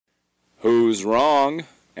Who's wrong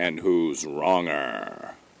and who's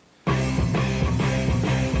wronger? In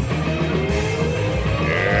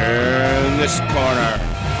this corner,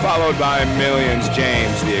 followed by millions,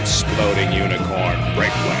 James the Exploding Unicorn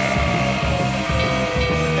Breakwell.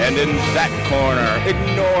 And in that corner,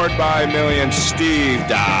 ignored by millions, Steve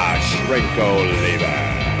Dash Rinko Lever.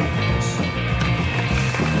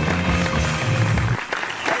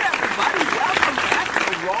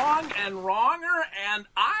 Wronger, and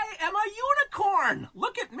I am a unicorn.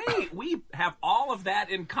 Look at me. We have all of that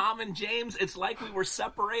in common, James. It's like we were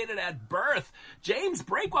separated at birth. James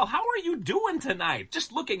Breakwell, how are you doing tonight?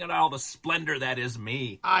 Just looking at all the splendor that is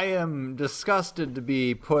me. I am disgusted to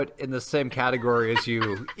be put in the same category as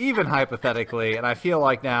you, even hypothetically, and I feel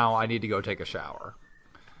like now I need to go take a shower.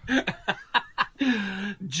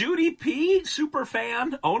 Judy P, super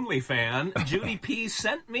fan, only fan. Judy P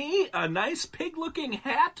sent me a nice pig-looking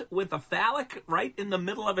hat with a phallic right in the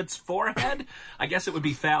middle of its forehead. I guess it would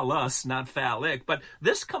be phallus, not phallic. But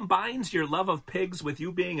this combines your love of pigs with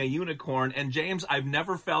you being a unicorn. And James, I've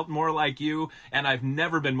never felt more like you, and I've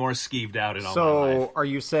never been more skeeved out in all my life. So, are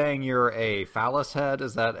you saying you're a phallus head?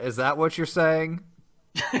 Is that what you're saying?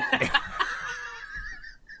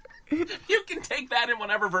 You can take that in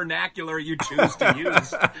whatever vernacular you choose to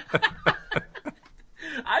use.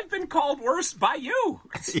 I've been called worse by you.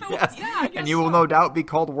 So, yes. Yeah, I guess and you will no doubt be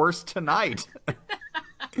called worse tonight.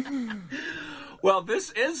 Well, this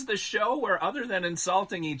is the show where, other than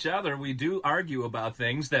insulting each other, we do argue about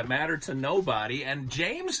things that matter to nobody. And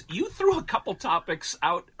James, you threw a couple topics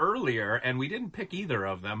out earlier, and we didn't pick either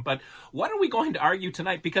of them. But what are we going to argue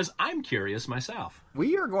tonight? Because I'm curious myself.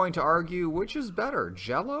 We are going to argue which is better,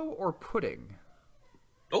 Jell-O or pudding.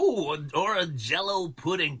 Oh, or a Jell-O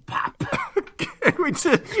pudding pop.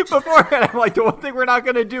 Beforehand, I'm like, the one thing we're not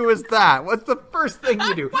going to do is that. What's the first thing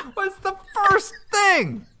you do? What's the first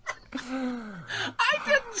thing? I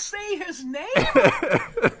didn't say his name.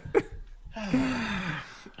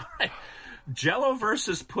 All right. Jell-O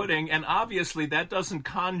versus pudding, and obviously that doesn't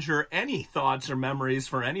conjure any thoughts or memories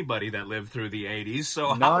for anybody that lived through the 80s,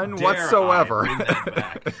 so none how dare whatsoever. I bring that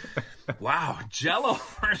back. Wow, Jell-O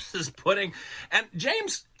versus pudding. And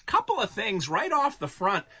James, couple of things right off the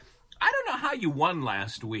front. I don't know how you won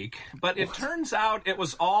last week, but it turns out it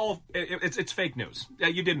was all, it's fake news.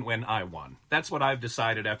 You didn't win, I won. That's what I've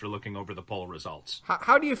decided after looking over the poll results.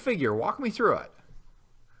 How do you figure? Walk me through it.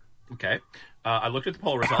 Okay. I looked at the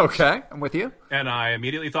poll results. Okay, I'm with you. And I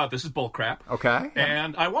immediately thought, this is bullcrap. Okay.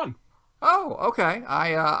 And I won. Oh, okay.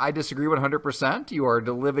 I disagree 100%. You are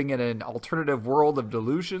living in an alternative world of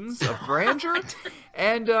delusions of grandeur,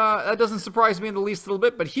 and that doesn't surprise me in the least little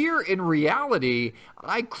bit. But here, in reality,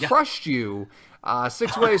 I crushed you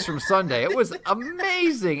 6 ways from Sunday. It was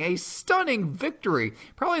amazing, a stunning victory,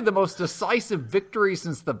 probably the most decisive victory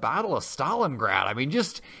since the Battle of Stalingrad. I mean,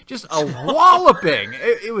 just a walloping.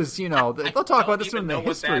 It was, they'll talk about this in the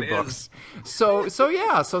history books. So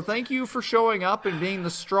thank you for showing up and being the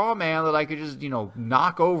straw man that I could just,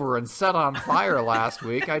 knock over and set on fire last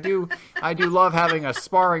week. I do love having a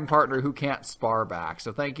sparring partner who can't spar back.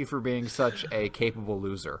 So thank you for being such a capable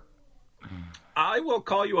loser. I will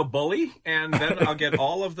call you a bully, and then I'll get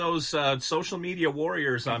all of those social media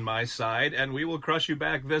warriors on my side, and we will crush you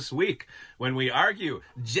back this week when we argue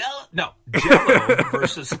Jell-O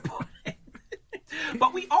versus pudding.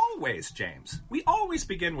 But we always, James,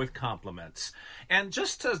 begin with compliments. And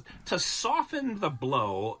just to soften the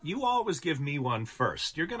blow, you always give me one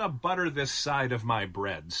first. You're going to butter this side of my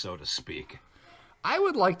bread, so to speak. I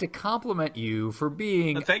would like to compliment you for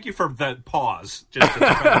being... Thank you for the pause. Just to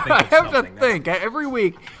try to think of I have something. to think. Every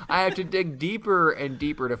week, I have to dig deeper and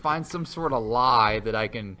deeper to find some sort of lie that I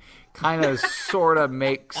can kind of sort of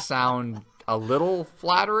make sound a little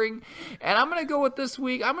flattering. And I'm going to go with this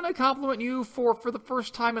week. I'm going to compliment you for the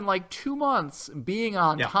first time in like 2 months being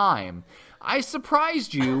on time. I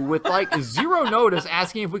surprised you with like 0 notice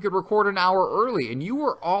asking if we could record an hour early, and you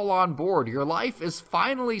were all on board. Your life is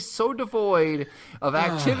finally so devoid of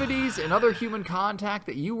activities and other human contact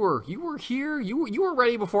that you were here. You were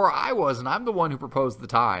ready before I was, and I'm the one who proposed the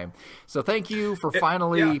time. So thank you for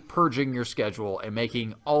finally purging your schedule and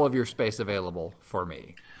making all of your space available for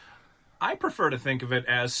me. I prefer to think of it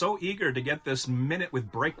as so eager to get this minute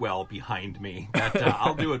with Breakwell behind me that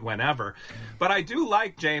I'll do it whenever. But I do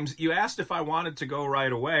like, James, you asked if I wanted to go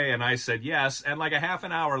right away, and I said yes. And like a half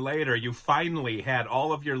an hour later, you finally had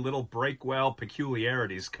all of your little Breakwell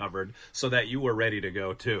peculiarities covered so that you were ready to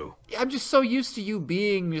go, too. I'm just so used to you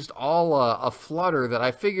being just all a flutter that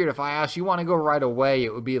I figured if I asked you want to go right away,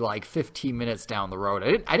 it would be like 15 minutes down the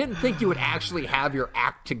road. I didn't think you would actually have your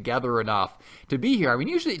act together enough to be here. I mean,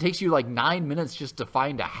 usually it takes you like like 9 minutes just to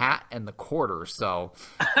find a hat and the quarter. So,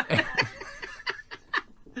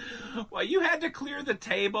 well, you had to clear the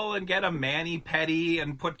table and get a mani-pedi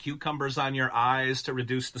and put cucumbers on your eyes to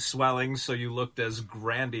reduce the swelling so you looked as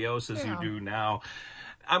grandiose as you do now.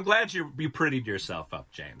 I'm glad you prettied yourself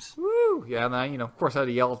up, James. Woo! Yeah, and then, of course, I had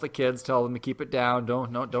to yell at the kids, tell them to keep it down.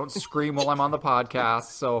 Don't scream while I'm on the podcast.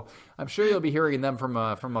 So I'm sure you'll be hearing them from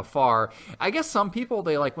afar. I guess some people,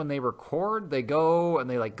 they like when they record, they go and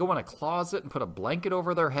they like go in a closet and put a blanket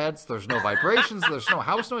over their heads. There's no vibrations. There's no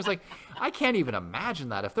house noise. Like, I can't even imagine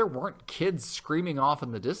that. If there weren't kids screaming off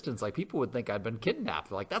in the distance, like people would think I'd been kidnapped.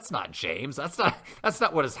 They're like, that's not James. That's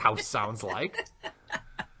not what his house sounds like.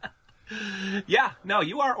 Yeah, no,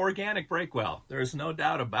 you are organic Breakwell. There's no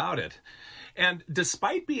doubt about it. And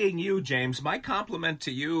despite being you, James, my compliment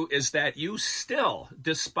to you is that you still,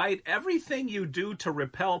 despite everything you do to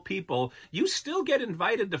repel people, you still get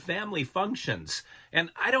invited to family functions. And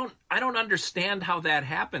I don't understand how that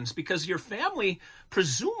happens, because your family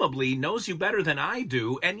presumably knows you better than I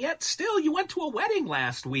do, and yet still you went to a wedding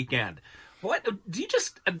last weekend. What do you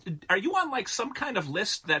are you on like some kind of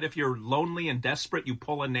list that if you're lonely and desperate, you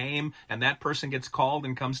pull a name and that person gets called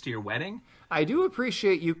and comes to your wedding? I do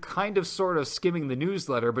appreciate you kind of sort of skimming the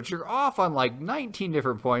newsletter, but you're off on like 19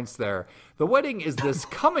 different points there. The wedding is this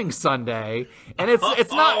coming Sunday, and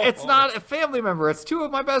it's not a family member. It's two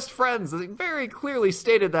of my best friends. They very clearly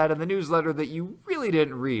stated that in the newsletter that you really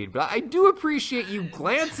didn't read. But I do appreciate you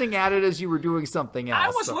glancing at it as you were doing something else. I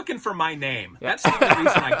was looking for my name. Yeah. That's the only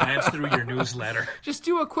reason I glanced through your newsletter. Just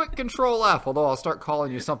do a quick Control F, although I'll start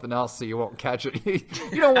calling you something else so you won't catch it.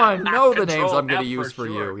 You don't want to know the names I'm going to use for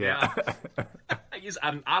sure. you. Yeah.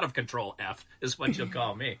 I'm out of control F is what you'll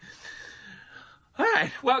call me. All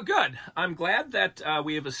right. Well, good. I'm glad that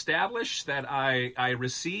we have established that I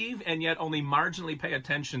receive and yet only marginally pay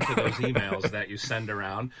attention to those emails that you send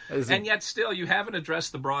around. And yet still you haven't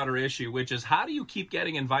addressed the broader issue, which is how do you keep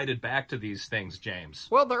getting invited back to these things, James?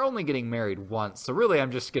 Well, they're only getting married once, so really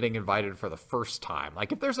I'm just getting invited for the first time.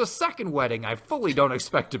 Like, if there's a second wedding, I fully don't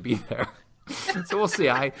expect to be there. So we'll see.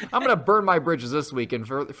 I'm going to burn my bridges this week. And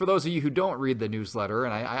for those of you who don't read the newsletter,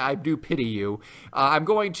 and I do pity you, I'm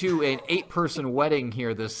going to an 8-person wedding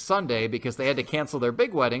here this Sunday because they had to cancel their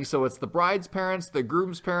big wedding. So it's the bride's parents, the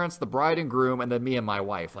groom's parents, the bride and groom, and then me and my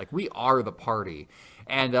wife. Like, we are the party.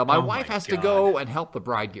 And my wife has to go and help the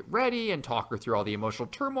bride get ready and talk her through all the emotional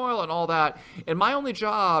turmoil and all that. And my only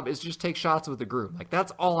job is just take shots with the groom. Like,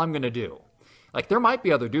 that's all I'm going to do. Like, there might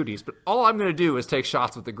be other duties, but all I'm going to do is take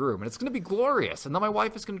shots with the groom, and it's going to be glorious. And then my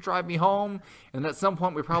wife is going to drive me home, and at some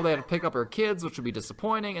point we probably have to pick up our kids, which will be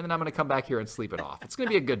disappointing, and then I'm going to come back here and sleep it off. It's going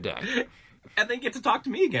to be a good day. And then get to talk to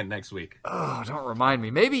me again next week. Oh, don't remind me.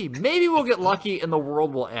 Maybe we'll get lucky and the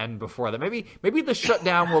world will end before that. Maybe the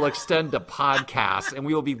shutdown will extend to podcasts, and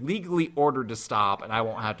we will be legally ordered to stop, and I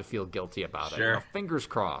won't have to feel guilty about it. Sure. Fingers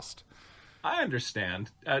crossed. I understand.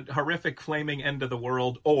 A horrific flaming end of the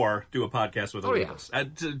world, or do a podcast with illegals. Yeah.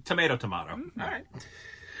 Tomato. Mm-hmm. All right.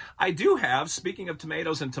 I do have, speaking of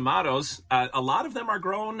tomatoes and tomatoes, a lot of them are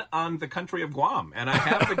grown on the country of Guam, and I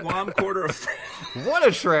have the Guam quarter of... What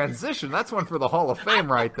a transition. That's one for the Hall of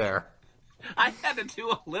Fame right there. I had to do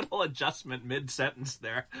a little adjustment mid-sentence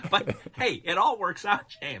there. But, hey, it all works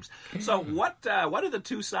out, James. So what do the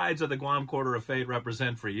two sides of the Guam Quarter of Fate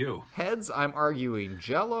represent for you? Heads, I'm arguing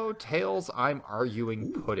Jell-O. Tails, I'm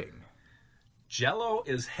arguing pudding. Jell-O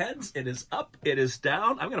is heads. It is up. It is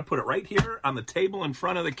down. I'm going to put it right here on the table in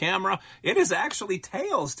front of the camera. It is actually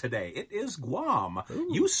tails today. It is Guam. Ooh.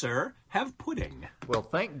 You, sir, have pudding. Well,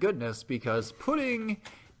 thank goodness, because pudding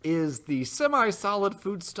is the semi-solid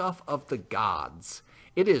foodstuff of the gods.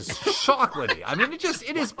 It is chocolatey. I mean, it is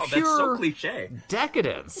pure that's so cliche.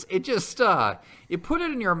 Decadence. It just, you put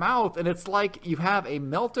it in your mouth, and it's like you have a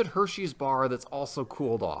melted Hershey's bar that's also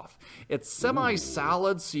cooled off. It's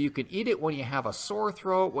semi-solid, so you can eat it when you have a sore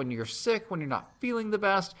throat, when you're sick, when you're not feeling the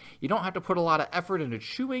best. You don't have to put a lot of effort into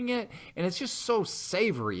chewing it, and it's just so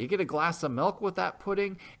savory. You get a glass of milk with that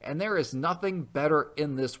pudding, and there is nothing better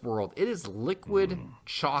in this world. It is liquid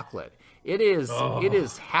chocolate. It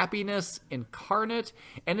is happiness incarnate,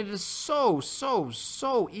 and it is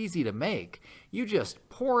so easy to make. You just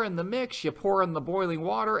pour in the mix, you pour in the boiling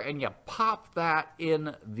water, and you pop that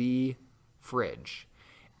in the fridge.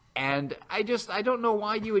 And I don't know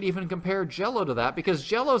why you would even compare Jell-O to that, because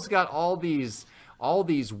Jell-O's got all these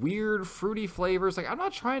weird fruity flavors. Like, I'm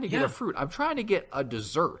not trying to get a fruit. I'm trying to get a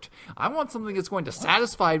dessert. I want something that's going to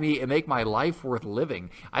satisfy me and make my life worth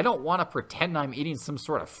living. I don't want to pretend I'm eating some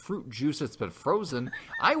sort of fruit juice that's been frozen.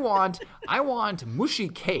 I want mushy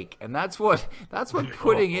cake, and that's what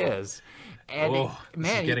pudding is. And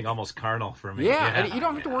this is getting almost carnal for me. Yeah, and you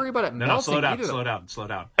don't have to worry about it melting. No, slow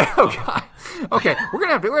down. Oh God. Okay, we're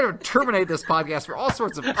gonna have to terminate this podcast for all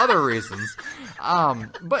sorts of other reasons.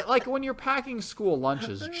 But like when you're packing school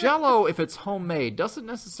lunches, Jell-O, if it's homemade, doesn't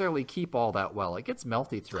necessarily keep all that well. It gets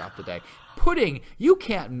melty throughout the day. Pudding, you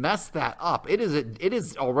can't mess that up. It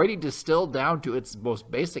is already distilled down to its most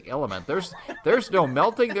basic element. There's no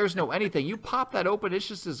melting. There's no anything. You pop that open. It's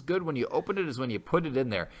just as good when you open it as when you put it in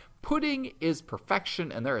there. Pudding is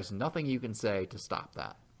perfection, and there is nothing you can say to stop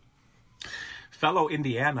that. Fellow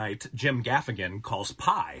Indianite Jim Gaffigan calls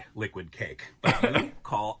pie liquid cake, but you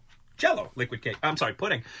call Jell-O liquid cake. I'm sorry,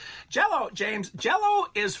 pudding. Jell-O, James, Jell-O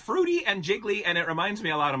is fruity and jiggly, and it reminds me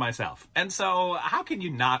a lot of myself. And so how can you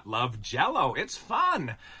not love Jell-O? It's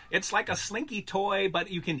fun. It's like a slinky toy, but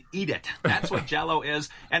you can eat it. That's what Jell-O is.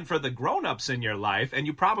 And for the grown-ups in your life, and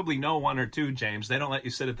you probably know one or two, James, they don't let you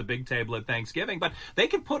sit at the big table at Thanksgiving, but they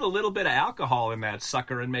can put a little bit of alcohol in that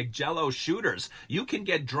sucker and make Jell-O shooters. You can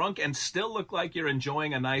get drunk and still look like you're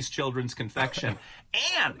enjoying a nice children's confection.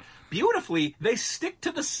 And beautifully, they stick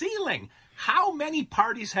to the ceiling. How many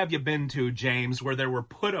parties have you been to, James, where there were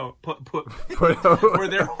where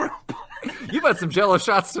there were You've had some Jell-O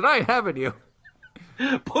shots tonight, haven't you?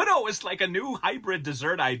 Puto is like a new hybrid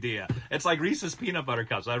dessert idea. It's like Reese's peanut butter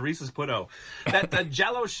cups. Reese's Puto. That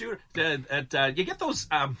Jell-O shooter. You get those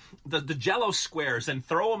the Jell-O squares and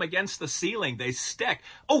throw them against the ceiling. They stick.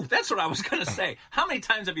 Oh, that's what I was going to say. How many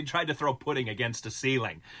times have you tried to throw pudding against a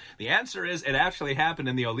ceiling? The answer is it actually happened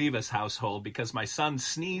in the Olivas household because my son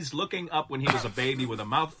sneezed looking up when he was a baby with a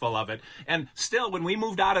mouthful of it. And still, when we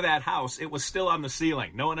moved out of that house, it was still on the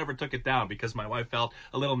ceiling. No one ever took it down because my wife felt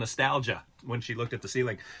a little nostalgia when she looked at the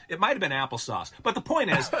ceiling. It might have been applesauce. But the point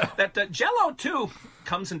is that Jell-O, too,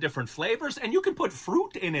 comes in different flavors, and you can put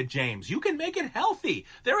fruit in it, James. You can make it healthy.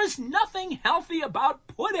 There is nothing healthy about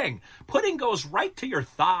pudding. Pudding goes right to your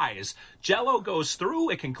thighs. Jell-O goes through.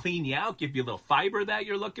 It can clean you out, give you a little fiber that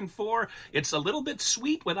you're looking for. It's a little bit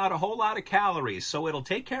sweet without a whole lot of calories, so it'll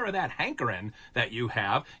take care of that hankering that you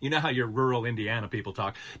have. You know how your rural Indiana people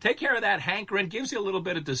talk. Take care of that hankering, gives you a little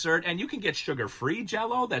bit of dessert, and you can get sugar-free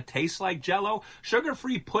Jell-O that tastes like Jell-O.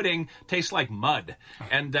 Sugar-free pudding tastes like mud.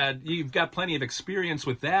 And you've got plenty of experience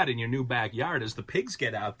with that in your new backyard as the pigs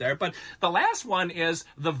get out there. But the last one is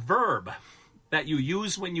the verb that you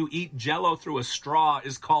use when you eat Jell-O through a straw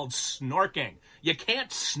is called snorking. You can't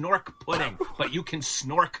snork pudding, but you can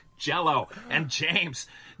snork Jell-O. And James,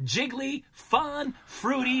 jiggly, fun,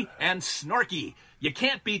 fruity, and snorky. You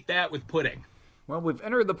can't beat that with pudding. Well, we've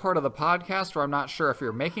entered the part of the podcast where I'm not sure if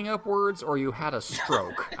you're making up words or you had a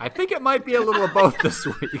stroke. I think it might be a little of both this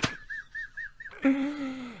week.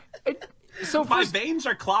 My veins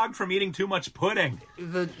are clogged from eating too much pudding.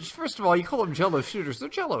 First of all, you call them Jell-O shooters. They're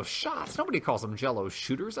Jell-O shots. Nobody calls them Jell-O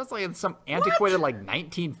shooters. That's like some antiquated, like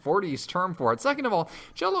 1940s term for it. Second of all,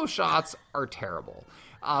 Jell-O shots are terrible.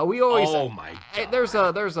 We always. Oh my God. There's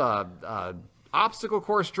a obstacle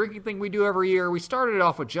course drinking thing we do every year. We started it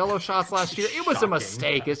off with Jell-O shots last year. It was a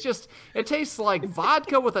mistake. It's just, it tastes like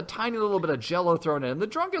vodka with a tiny little bit of Jell-O thrown in. The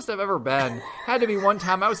drunkest I've ever been had to be one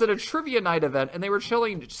time I was at a trivia night event and they were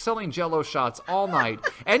selling Jell-O shots all night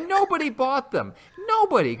and nobody bought them.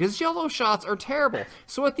 Nobody, because Jell-O shots are terrible.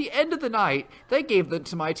 So at the end of the night, they gave them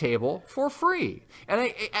to my table for free.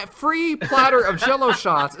 And a free platter of Jell-O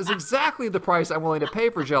shots is exactly the price I'm willing to pay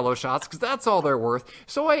for Jell-O shots, because that's all they're worth.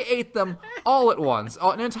 So I ate them all at once,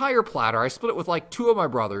 an entire platter. I split it with like two of my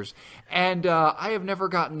brothers, and I have never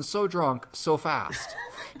gotten so drunk so fast.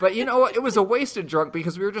 But you know what? It was a wasted drunk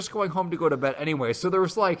because we were just going home to go to bed anyway. So there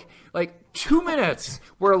was like 2 minutes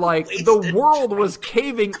where like the world was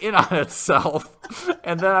caving in on itself.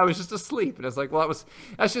 And then I was just asleep. And I was like, well,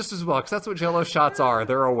 that's just as well, because that's what Jell-O shots are.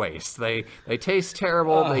 They're a waste. They taste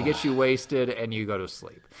terrible. They get you wasted and you go to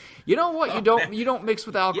sleep. You know what? You don't mix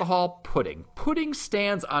with alcohol? Pudding. Pudding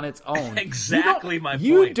stands on its own. Exactly my point.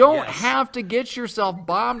 You don't have to get yourself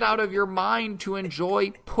bombed out of your mind to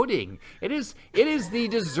enjoy pudding. It is the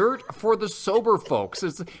dessert for the sober folks.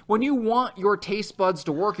 It's when you want your taste buds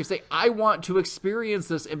to work, you say, I want to experience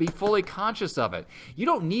this and be fully conscious of it. You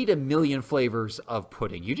don't need a million flavors of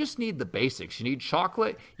pudding. You just need the basics. You need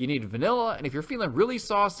chocolate, you need vanilla, and if you're feeling really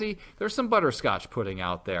saucy, there's some butterscotch pudding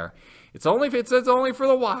out there. It's only for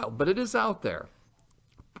the wild, but it is out there.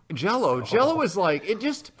 Jell-O is like, it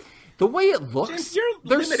just, the way it looks. James, your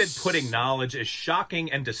limited pudding knowledge is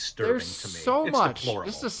shocking and disturbing to me. So it's much.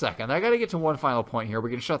 Deplorable. Just a second. I got to get to one final point here. We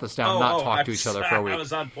can shut this down and not talk to each other for a week. I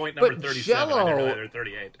was on point number 37. Jell-O, I didn't know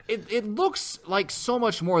 38. It looks like so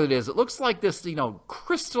much more than it is. It looks like this,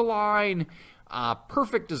 crystalline,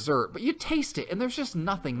 perfect dessert, but you taste it, and there's just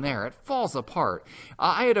nothing there. It falls apart.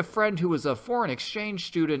 I had a friend who was a foreign exchange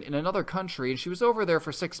student in another country, and she was over there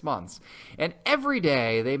for 6 months. And every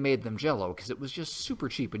day they made them Jell-O because it was just super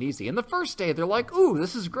cheap and easy. And the first day they're like, ooh,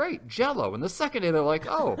 this is great, Jell-O. And the second day they're like,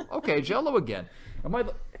 oh, okay, Jell-O again.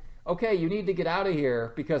 Okay, you need to get out of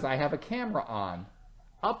here because I have a camera on.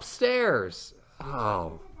 Upstairs.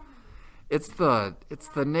 Oh. It's the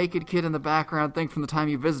naked kid in the background thing from the time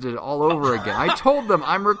you visited all over again. I told them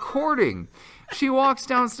I'm recording. She walks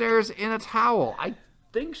downstairs in a towel. I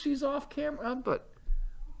think she's off camera, but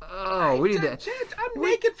we need to. I'm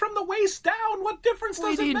naked from the waist down. What difference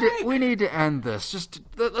does it make? We need to end this. Just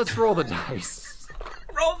let's roll the dice.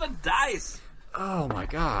 Roll the dice. Oh my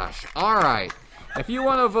gosh! All right. If you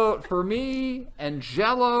want to vote for me and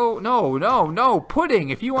Jell-O, no, pudding.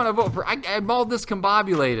 If you want to vote for, I'm all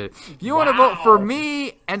discombobulated. If you want to vote for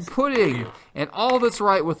me and pudding and all that's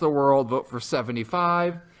right with the world, vote for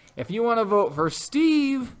 75. If you want to vote for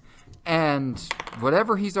Steve and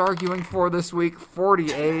whatever he's arguing for this week,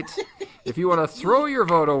 48. If you want to throw your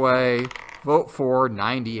vote away, vote for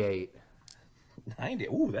 98. 90.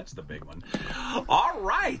 Ooh, that's the big one. All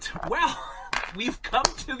right. Well, we've come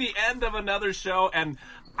to the end of another show, and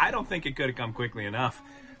I don't think it could have come quickly enough.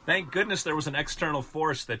 Thank goodness there was an external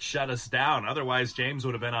force that shut us down. Otherwise, James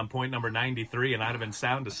would have been on point number 93, and I'd have been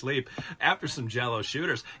sound asleep after some Jell-O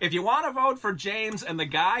shooters. If you want to vote for James and the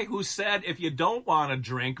guy who said if you don't want to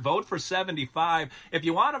drink, vote for 75. If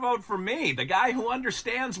you want to vote for me, the guy who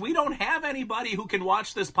understands we don't have anybody who can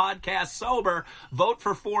watch this podcast sober, vote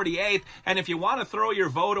for 48. And if you want to throw your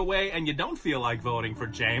vote away and you don't feel like voting for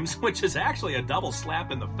James, which is actually a double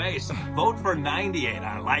slap in the face, vote for 98.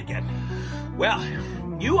 I like it. Well,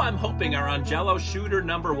 you, I'm hoping, are on Jell-O shooter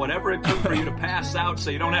number whatever it took for you to pass out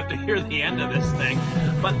so you don't have to hear the end of this thing.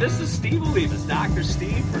 But this is Steve Olivas, Dr.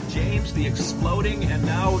 Steve, for James the Exploding and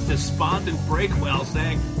now despondent Breakwell,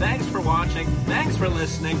 saying thanks for watching, thanks for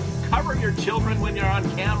listening, cover your children when you're on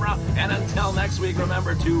camera, and until next week,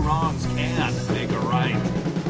 remember 2 wrongs can make a right.